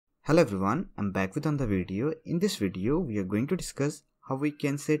Hello everyone, I'm back with another video. In this video, we are going to discuss how we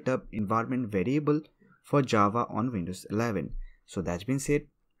can set up environment variable for Java on Windows 11. So that's been said,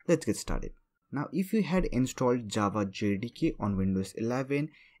 let's get started. Now if you had installed Java JDK on Windows 11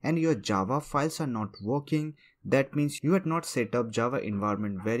 and your Java files are not working, that means you had not set up Java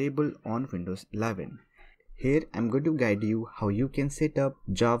environment variable on Windows 11. Here I'm going to guide you how you can set up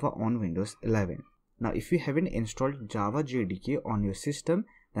Java on Windows 11. Now if you haven't installed Java JDK on your system,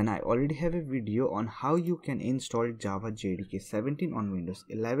 then I already have a video on how you can install Java JDK 17 on Windows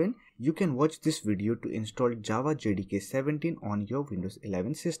 11. You can watch this video to install Java JDK 17 on your Windows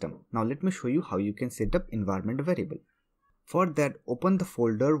 11 system. Now let me show you how you can set up environment variable. For that, open the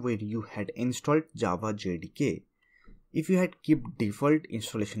folder where you had installed Java JDK. If you had kept default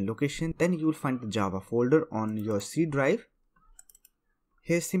installation location, then you will find the Java folder on your C drive.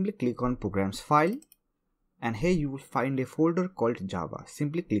 Here simply click on Programs file. And here you will find a folder called Java.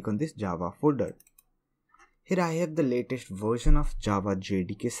 Simply click on this Java folder. Here I have the latest version of Java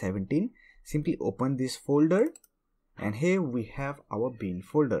JDK 17. Simply open this folder and here we have our bin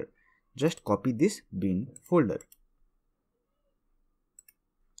folder. Just copy this bin folder.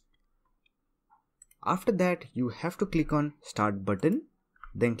 After that, you have to click on Start button,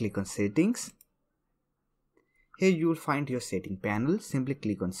 then click on Settings. Here you will find your setting panel. Simply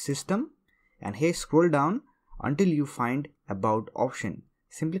click on System and here scroll down until you find About option.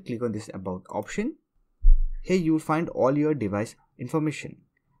 Simply click on this About option. Here you will find all your device information.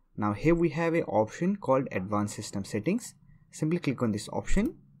 Now here we have an option called Advanced System Settings. Simply click on this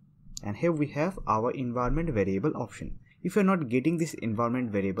option and here we have our environment variable option. If you are not getting this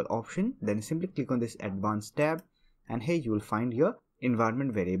environment variable option, then simply click on this Advanced tab and here you will find your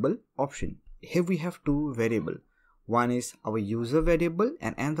environment variable option. Here we have two variables. One is our user variable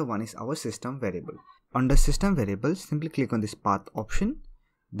and another one is our system variable. Under system variable, simply click on this path option,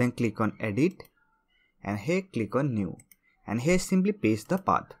 then click on edit and here click on new and here simply paste the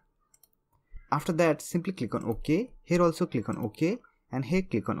path. After that, simply click on OK. Here also click on OK and here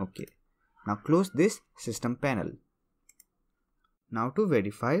click on OK. Now close this system panel. Now to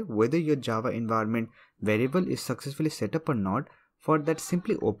verify whether your Java environment variable is successfully set up or not, for that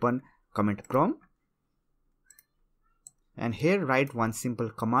simply open command prompt and here write one simple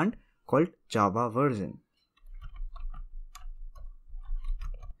command called Java version.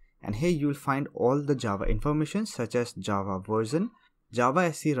 And here you will find all the Java information such as Java version,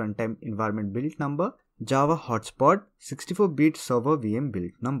 Java SC runtime environment build number, Java hotspot, 64-bit server VM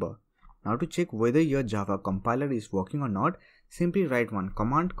build number. Now to check whether your Java compiler is working or not, simply write one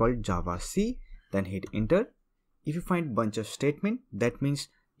command called Java C, then hit enter. If you find bunch of statement, that means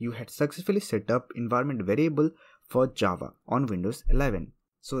you had successfully set up environment variable for Java on Windows 11.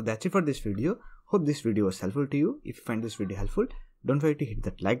 So that's it for this video. Hope this video was helpful to you. If you find this video helpful, don't forget to hit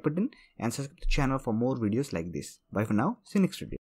that like button and subscribe to the channel for more videos like this. Bye for now. See you next video.